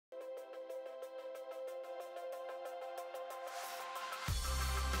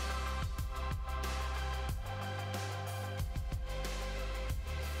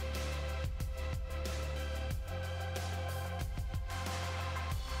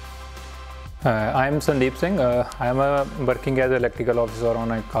I am Sandip Singh. I am working as electrical officer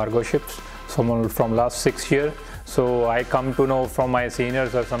on a cargo ships from last 6 years. So I come to know from my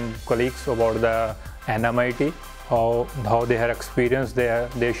seniors or some colleagues about the NMIT, how they have experience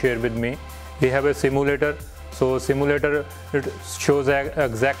they share with me. We have a simulator. So simulator, it shows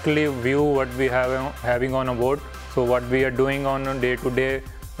exactly view what we have having on a board. So what we are doing on a day-to-day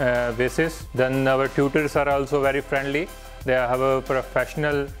basis. Then our tutors are also very friendly. They have a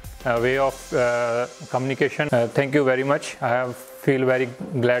professional way of communication. Thank you very much. I feel very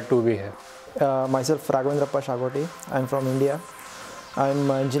glad to be here. Myself Raghavendrappa Shyagoti. I am from India. I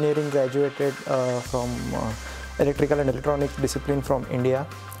am engineering graduated from electrical and electronics discipline from India,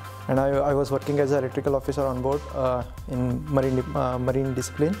 and I was working as an electrical officer on board in marine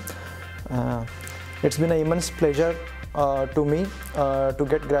discipline. It's been an immense pleasure to me to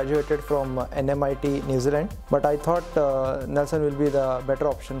get graduated from NMIT New Zealand, but I thought Nelson will be the better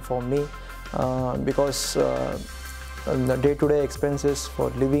option for me because the day-to-day expenses for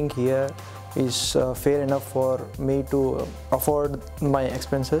living here is fair enough for me to afford my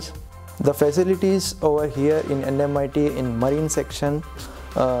expenses. The facilities over here in NMIT in marine section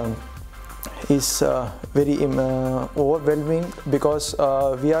is very overwhelming because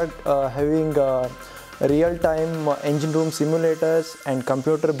we are having real-time engine room simulators and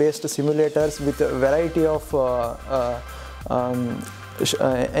computer-based simulators with a variety of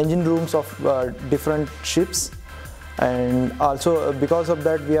engine rooms of different ships, and also because of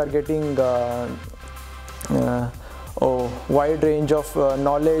that we are getting a wide range of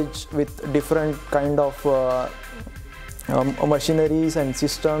knowledge with different kind of machineries and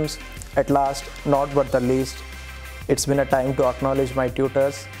systems. At last, not but the least, it's been a time to acknowledge my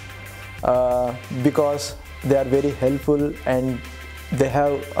tutors because they are very helpful and they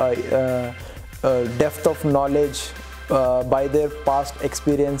have a depth of knowledge by their past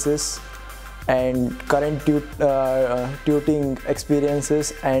experiences and current tutoring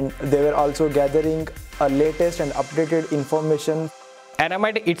experiences, and they were also gathering a latest and updated information.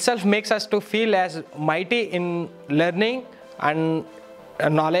 NMIT itself makes us to feel as mighty in learning and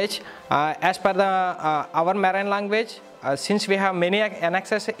knowledge. As per our marine language, since we have many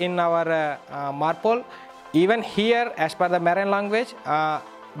annexes in our MARPOL, even here as per the marine language,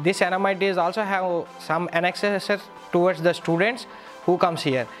 this NMIT is also have some annexes towards the students who comes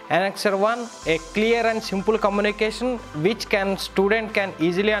here. Annexer 1, a clear and simple communication which student can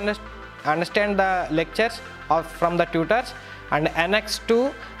easily understand the lectures from the tutors, and Annex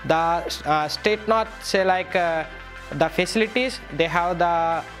 2, the state not say like the facilities. They have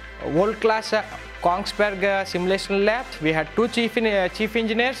the world-class Kongsberg simulation lab. We had two chief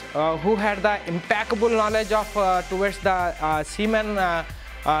engineers who had the impeccable knowledge of towards the seaman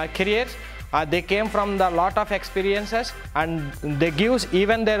careers. They came from the lot of experiences, and they gives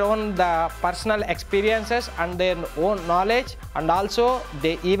even their own personal experiences and their own knowledge, and also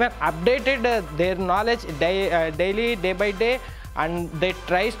they even updated their knowledge daily, day by day, and they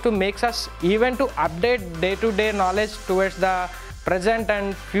tries to make us even to update day-to-day knowledge towards the present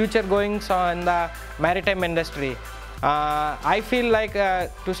and future goings in the maritime industry. I feel like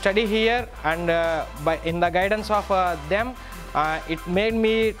to study here, and in the guidance of them, it made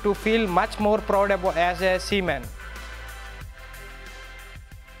me to feel much more proud as a seaman.